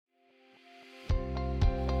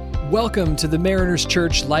Welcome to the Mariners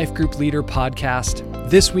Church Life Group Leader Podcast.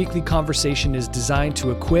 This weekly conversation is designed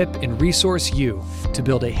to equip and resource you to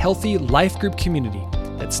build a healthy life group community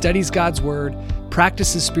that studies God's Word,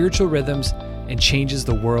 practices spiritual rhythms, and changes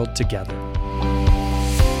the world together.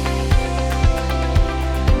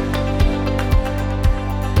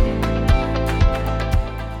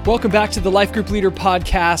 Welcome back to the Life Group Leader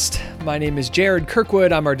Podcast. My name is Jared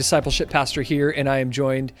Kirkwood. I'm our discipleship pastor here, and I am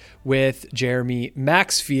joined with Jeremy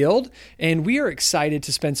Maxfield. And we are excited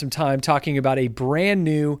to spend some time talking about a brand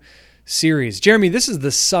new series. Jeremy, this is the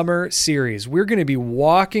summer series. We're going to be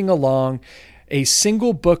walking along a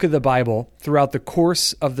single book of the Bible throughout the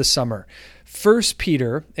course of the summer, 1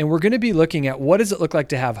 Peter, and we're going to be looking at what does it look like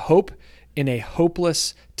to have hope in a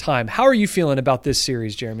hopeless time. How are you feeling about this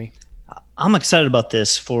series, Jeremy? I'm excited about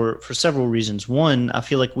this for several reasons. One, I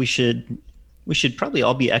feel like we should probably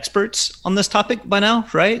all be experts on this topic by now,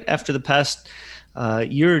 right? After the past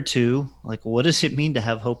year or two, like what does it mean to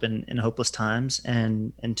have hope in hopeless times?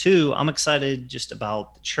 And two, I'm excited just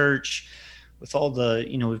about the church with all the,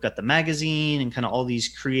 we've got the magazine and kind of all these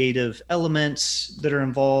creative elements that are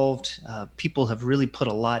involved. People have really put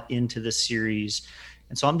a lot into this series.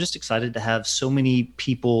 And so I'm just excited to have so many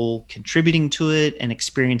people contributing to it and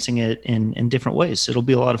experiencing it in different ways. It'll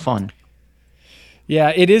be a lot of fun.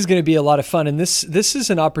 Yeah, it is going to be a lot of fun. And this is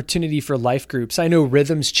an opportunity for life groups. I know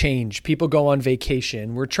rhythms change. People go on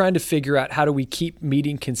vacation. We're trying to figure out how do we keep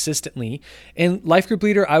meeting consistently. And life group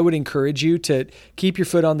leader, I would encourage you to keep your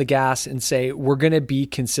foot on the gas and say, we're going to be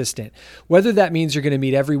consistent. Whether that means you're going to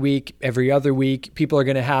meet every week, every other week, people are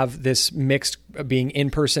going to have this mixed being in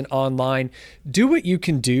person, online. Do what you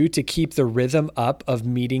can do to keep the rhythm up of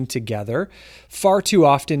meeting together. Far too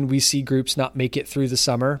often we see groups not make it through the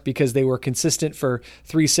summer because they were consistent for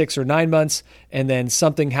 3, 6, or 9 months, and then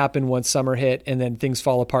something happened once summer hit, and then things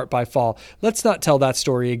fall apart by fall. Let's not tell that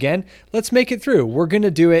story again. Let's make it through. We're going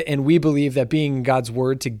to do it, and we believe that being in God's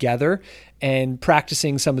Word together and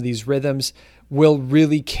practicing some of these rhythms will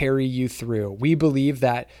really carry you through. We believe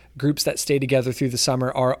that groups that stay together through the summer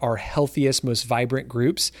are our healthiest, most vibrant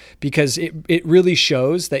groups because it really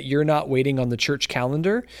shows that you're not waiting on the church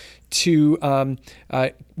calendar to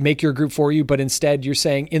make your group for you, but instead you're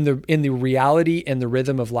saying in the reality and the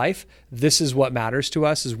rhythm of life, this is what matters to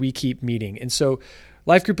us as we keep meeting. And so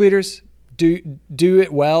life group leaders, do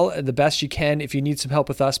it well and the best you can. If you need some help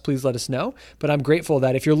with us, please let us know. But I'm grateful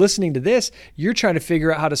that if you're listening to this, you're trying to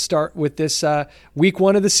figure out how to start with this week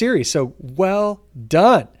 1 of the series. So well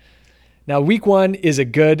done. Now, week 1 is a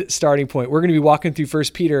good starting point. We're going to be walking through 1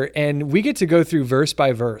 Peter, and we get to go through verse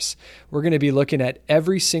by verse. We're going to be looking at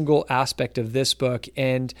every single aspect of this book.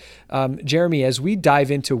 And Jeremy, as we dive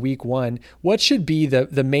into week 1, what should be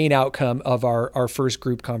the main outcome of our first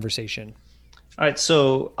group conversation? All right,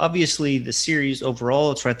 so obviously the series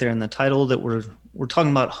overall, it's right there in the title that we're talking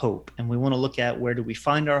about hope, and we want to look at where do we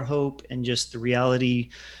find our hope and just the reality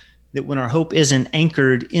that when our hope isn't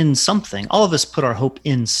anchored in something, all of us put our hope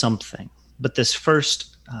in something. But this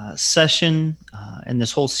first session and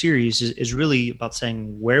this whole series is really about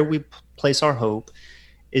saying where we place our hope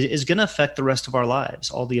is going to affect the rest of our lives,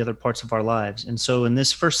 all the other parts of our lives. And so in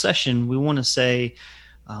this first session, we want to say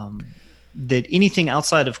that anything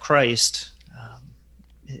outside of Christ,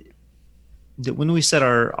 that when we set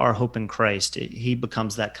our hope in Christ, he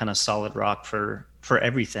becomes that kind of solid rock for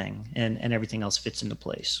everything, and everything else fits into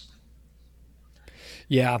place.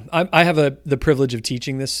 Yeah, I have the privilege of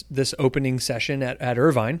teaching this opening session at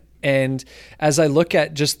Irvine, and as I look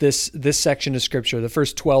at just this section of Scripture, the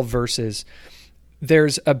first 12 verses,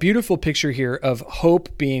 there's a beautiful picture here of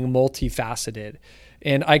hope being multifaceted,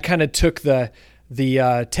 and I kind of took the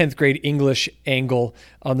 10th grade English angle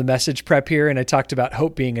on the message prep here, and I talked about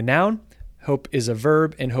hope being a noun, hope is a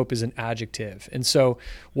verb, and hope is an adjective. And so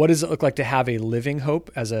what does it look like to have a living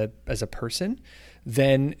hope as a person?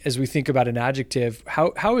 Then as we think about an adjective,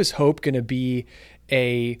 how is hope going to be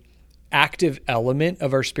a active element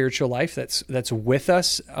of our spiritual life that's with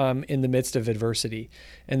us in the midst of adversity?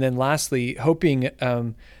 And then lastly, hope being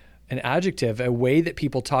an adjective, a way that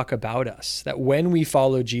people talk about us, that when we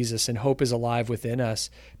follow Jesus and hope is alive within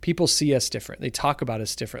us, people see us different. They talk about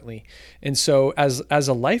us differently. And so as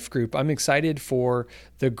a life group, I'm excited for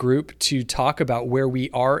the group to talk about where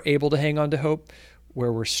we are able to hang on to hope,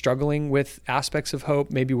 where we're struggling with aspects of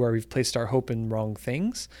hope, maybe where we've placed our hope in wrong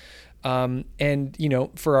things. And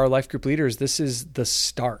for our life group leaders, this is the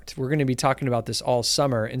start. We're going to be talking about this all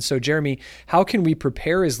summer. And so Jeremy, how can we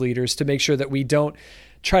prepare as leaders to make sure that we don't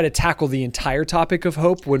try to tackle the entire topic of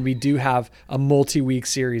hope when we do have a multi-week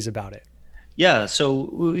series about it? Yeah, so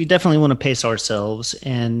we definitely want to pace ourselves,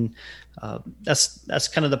 and that's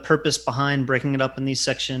kind of the purpose behind breaking it up in these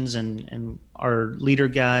sections, and our leader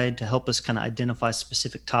guide to help us kind of identify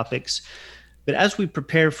specific topics. But as we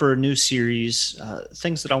prepare for a new series,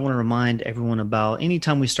 things that I want to remind everyone about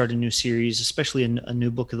anytime we start a new series, especially a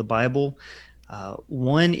new book of the Bible,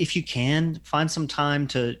 one, if you can, find some time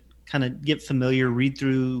to kind of get familiar, read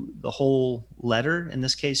through the whole letter, in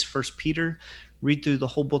this case, First Peter, read through the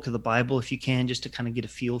whole book of the Bible if you can, just to kind of get a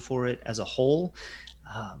feel for it as a whole.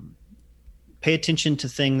 Um, Pay attention to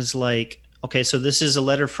things like, okay, so this is a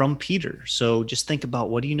letter from Peter. So just think about,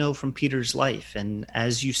 what do you know from Peter's life? And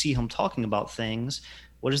as you see him talking about things,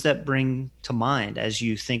 what does that bring to mind as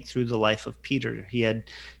you think through the life of Peter? He had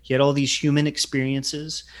all these human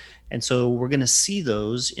experiences. And so we're going to see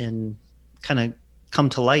those in kind of come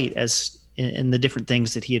to light as in the different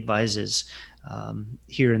things that he advises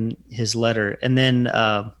here in his letter. And then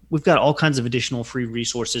we've got all kinds of additional free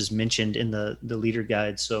resources mentioned in the leader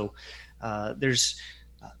guide. So there's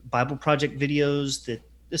Bible Project videos that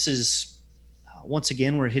this is, once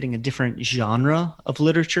again, we're hitting a different genre of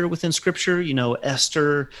literature within Scripture. You know,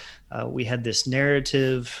 Esther, we had this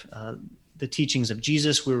narrative, the teachings of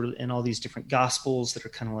Jesus. We were in all these different Gospels that are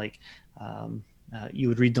kind of like, you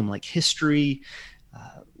would read them like history.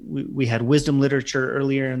 We had wisdom literature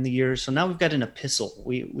earlier in the year. So now we've got an epistle.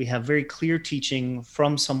 We have very clear teaching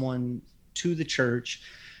from someone to the church.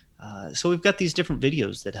 So we've got these different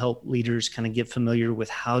videos that help leaders kind of get familiar with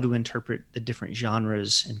how to interpret the different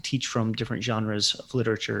genres and teach from different genres of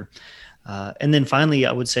literature. And then finally,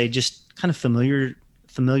 I would say just kind of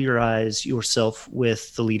familiarize yourself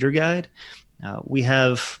with the leader guide. We've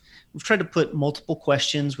tried to put multiple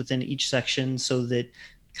questions within each section so that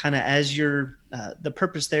kind of as the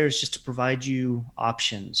purpose there is just to provide you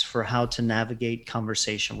options for how to navigate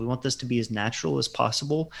conversation. We want this to be as natural as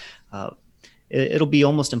possible. It'll be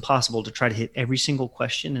almost impossible to try to hit every single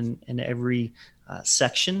question in every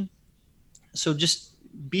section. So just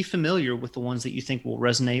be familiar with the ones that you think will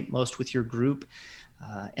resonate most with your group.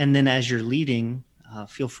 And then as you're leading,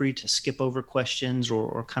 feel free to skip over questions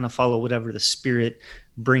or kind of follow whatever the Spirit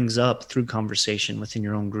brings up through conversation within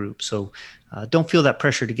your own group. So don't feel that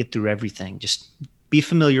pressure to get through everything. Just be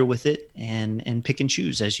familiar with it and pick and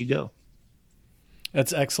choose as you go.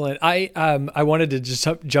 That's excellent. I wanted to just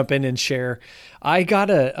jump in and share. I got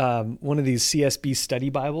one of these CSB study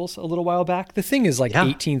Bibles a little while back. The thing is like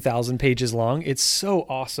 18,000 pages long. It's so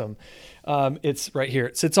awesome. It's right here.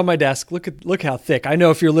 It sits on my desk. Look how thick. I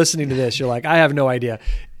know if you're listening to this, you're like, I have no idea.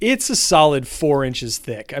 It's a solid 4 inches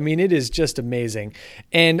thick. I mean, it is just amazing.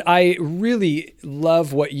 And I really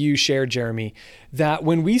love what you shared, Jeremy, that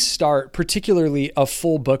when we start, particularly a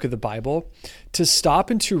full book of the Bible, to stop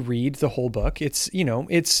and to read the whole book, it's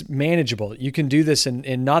manageable. You can do this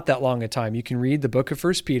in not that long a time. You can read the book of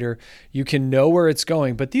First Peter. You can know where it's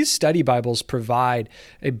going. But these study Bibles provide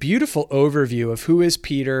a beautiful overview of who is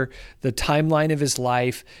Peter, the timeline of his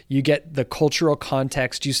life. You get the cultural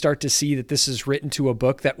context. You start to see that this is written to a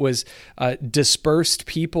book that was dispersed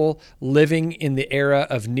people living in the era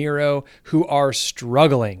of Nero who are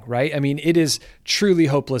struggling, right? I mean, it is truly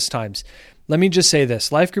hopeless times. Let me just say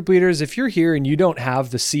this, life group leaders, if you're here and you don't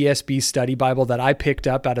have the CSB study Bible that I picked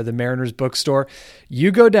up out of the Mariners bookstore,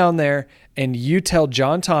 you go down there and you tell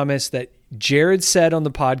John Thomas that Jared said on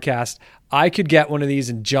the podcast, I could get one of these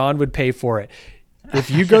and John would pay for it. If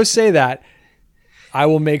you go say that, I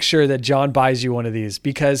will make sure that John buys you one of these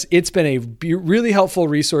because it's been a really helpful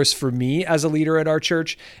resource for me as a leader at our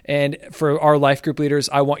church. And for our life group leaders,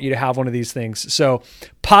 I want you to have one of these things. So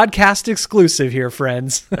podcast exclusive here,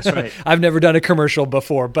 friends. That's right. I've never done a commercial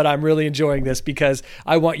before, but I'm really enjoying this because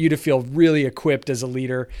I want you to feel really equipped as a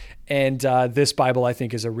leader. And this Bible, I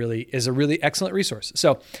think, is a really excellent resource.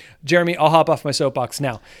 So, Jeremy, I'll hop off my soapbox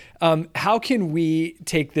now. How can we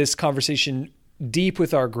take this conversation deep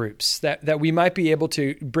with our groups that we might be able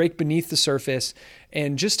to break beneath the surface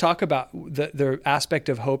and just talk about the aspect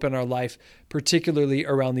of hope in our life, particularly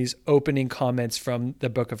around these opening comments from the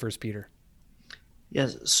book of First Peter?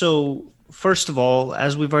 Yes. So first of all,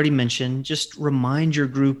 as we've already mentioned, just remind your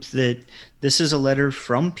group that this is a letter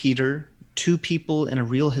from Peter to people in a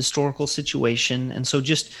real historical situation. And so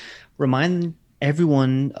just remind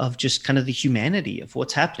everyone of just kind of the humanity of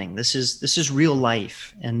what's happening. This is real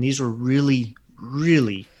life. And these were really,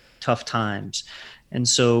 really tough times. And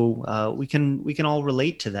so we can all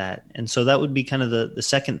relate to that. And so that would be kind of the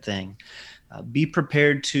second thing. Be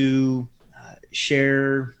prepared to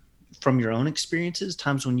share from your own experiences,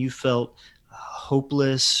 times when you felt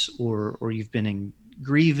hopeless or you've been in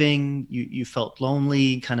grieving, you felt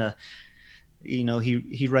lonely, kind of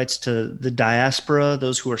he writes to the diaspora,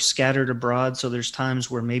 those who are scattered abroad. So there's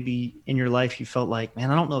times where maybe in your life you felt like,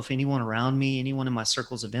 man, I don't know if anyone around me, anyone in my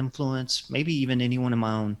circles of influence, maybe even anyone in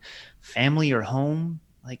my own family or home,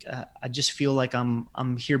 like I just feel like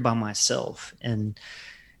I'm here by myself, and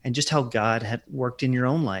just how God had worked in your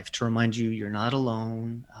own life to remind you you're not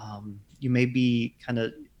alone. You may be kind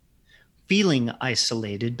of feeling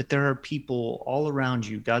isolated, but there are people all around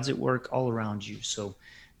you. God's at work all around you. So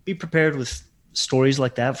be prepared with stories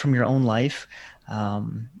like that from your own life.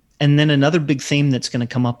 And then another big theme that's going to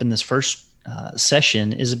come up in this first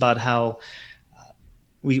session is about how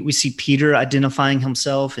we see Peter identifying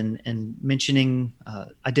himself and mentioning,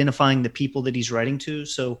 identifying the people that he's writing to.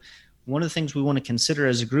 So one of the things we want to consider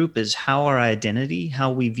as a group is how our identity,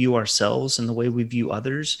 how we view ourselves and the way we view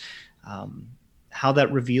others, how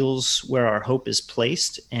that reveals where our hope is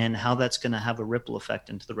placed and how that's going to have a ripple effect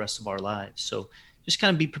into the rest of our lives. So just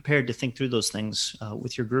kind of be prepared to think through those things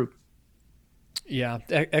with your group. Yeah,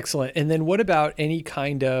 excellent. And then what about any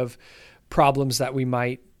kind of problems that we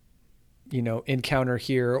might, encounter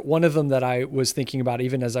here? One of them that I was thinking about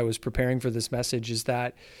even as I was preparing for this message is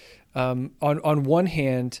that on one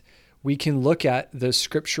hand, we can look at the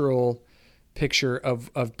scriptural picture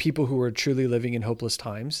of people who are truly living in hopeless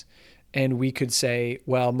times. And we could say,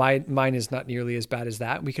 well, mine is not nearly as bad as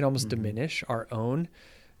that. We can almost diminish our own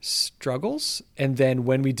struggles. And then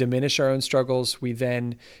when we diminish our own struggles, we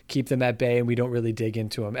then keep them at bay and we don't really dig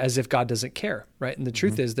into them as if God doesn't care, right? And the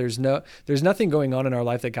truth is there's nothing going on in our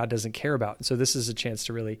life that God doesn't care about. And so this is a chance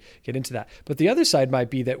to really get into that. But the other side might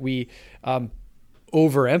be that we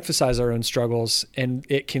overemphasize our own struggles, and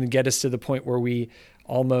it can get us to the point where we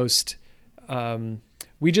almost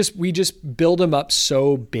we just build them up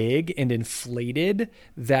so big and inflated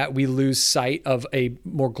that we lose sight of a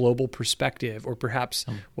more global perspective, or perhaps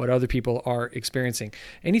what other people are experiencing.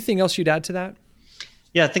 Anything else you'd add to that?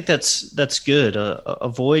 Yeah, I think that's good.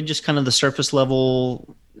 Avoid just kind of the surface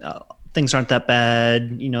level. Things aren't that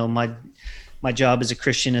bad. My job as a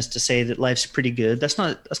Christian is to say that life's pretty good. That's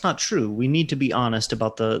not true. We need to be honest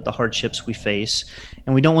about the hardships we face,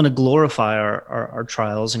 and we don't want to glorify our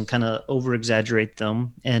trials and kind of over exaggerate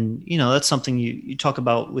them. And that's something you talk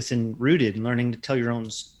about within Rooted and learning to tell your own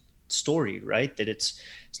story, right? That it's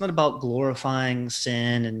not about glorifying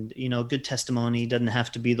sin, and good testimony doesn't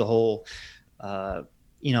have to be the whole. I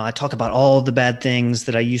talk about all the bad things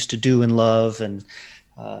that I used to do and love, and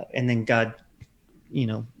then God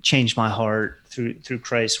change my heart through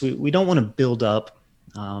Christ. We don't want to build up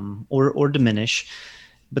or diminish,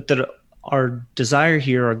 but that our desire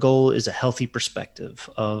here, our goal is a healthy perspective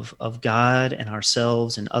of God and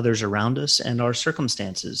ourselves and others around us and our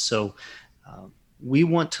circumstances. So we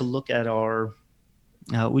want to look at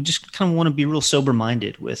we just kind of want to be real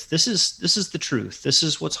sober-minded with this is the truth. This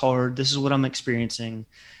is what's hard. This is what I'm experiencing.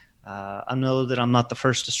 I know that I'm not the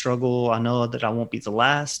first to struggle. I know that I won't be the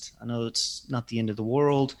last. I know it's not the end of the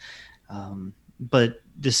world. But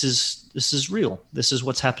this is real. This is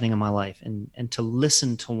what's happening in my life, and to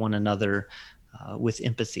listen to one another with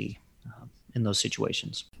empathy in those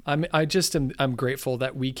situations. I'm grateful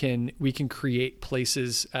that we can create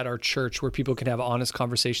places at our church where people can have honest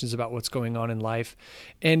conversations about what's going on in life.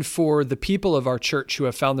 And for the people of our church who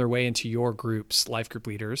have found their way into your groups, life group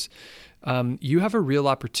leaders, you have a real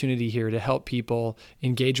opportunity here to help people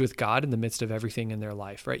engage with God in the midst of everything in their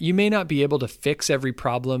life, right? You may not be able to fix every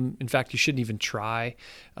problem. In fact, you shouldn't even try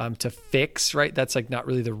to fix, right? That's not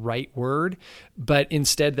really the right word, but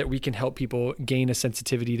instead that we can help people gain a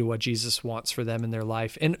sensitivity to what Jesus wants for them in their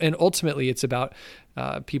life. And ultimately it's about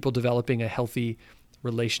people developing a healthy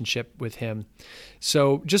relationship with him.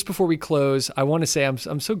 So just before we close, I want to say I'm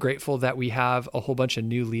so grateful that we have a whole bunch of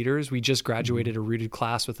new leaders. We just graduated a Rooted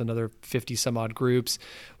class with another 50 some odd groups.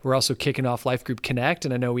 We're also kicking off Life Group Connect,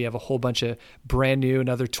 and I know we have a whole bunch of brand new,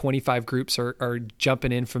 another 25 groups are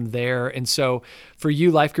jumping in from there. And so for you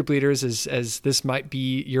Life Group leaders, as this might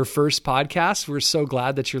be your first podcast, we're so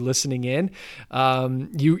glad that you're listening in.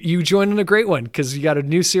 You joined in a great one because you got a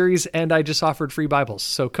new series, and I just offered free Bibles.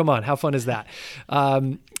 So come on, how fun is that?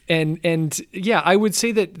 And yeah, I would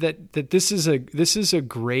say that this is a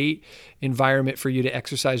great environment for you to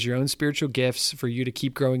exercise your own spiritual gifts, for you to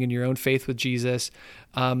keep growing in your own faith with Jesus,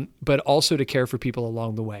 but also to care for people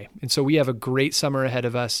along the way. And so we have a great summer ahead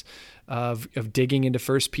of us of digging into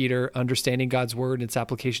 1 Peter, understanding God's word and its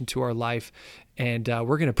application to our life. And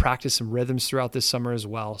we're going to practice some rhythms throughout this summer as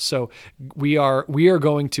well. So we are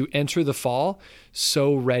going to enter the fall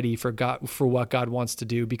so ready for what God wants to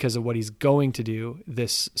do because of what he's going to do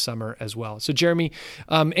this summer as well. So Jeremy,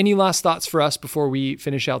 any last thoughts for us before we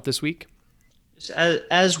finish out this week?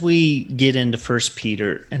 As we get into First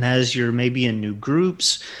Peter, and as you're maybe in new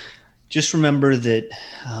groups, just remember that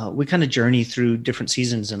we kind of journey through different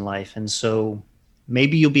seasons in life. And so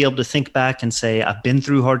maybe you'll be able to think back and say, I've been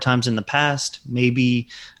through hard times in the past. Maybe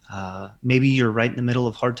you're right in the middle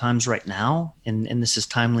of hard times right now, and this is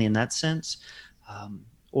timely in that sense.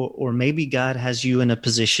 Or maybe God has you in a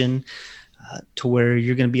position to where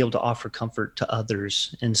you're going to be able to offer comfort to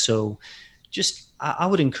others. And so I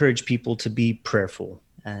would encourage people to be prayerful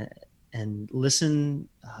and listen,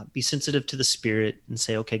 be sensitive to the Spirit and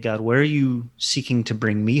say, okay, God, where are you seeking to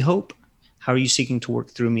bring me hope? How are you seeking to work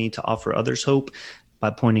through me to offer others hope by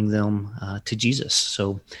pointing them to Jesus?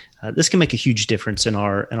 So this can make a huge difference in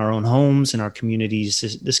our own homes, in our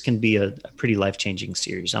communities. This can be a pretty life-changing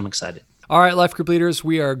series. I'm excited. All right, life group leaders,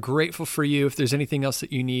 we are grateful for you. If there's anything else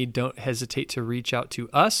that you need, don't hesitate to reach out to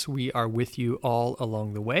us. We are with you all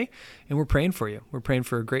along the way, and we're praying for you. We're praying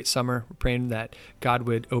for a great summer. We're praying that God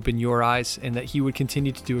would open your eyes and that he would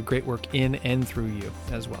continue to do a great work in and through you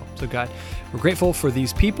as well. So God, we're grateful for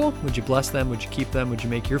these people. Would you bless them? Would you keep them? Would you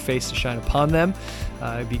make your face to shine upon them?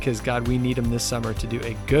 Because God, we need them this summer to do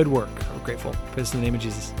a good work. We're grateful. Praise in the name of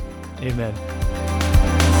Jesus. Amen.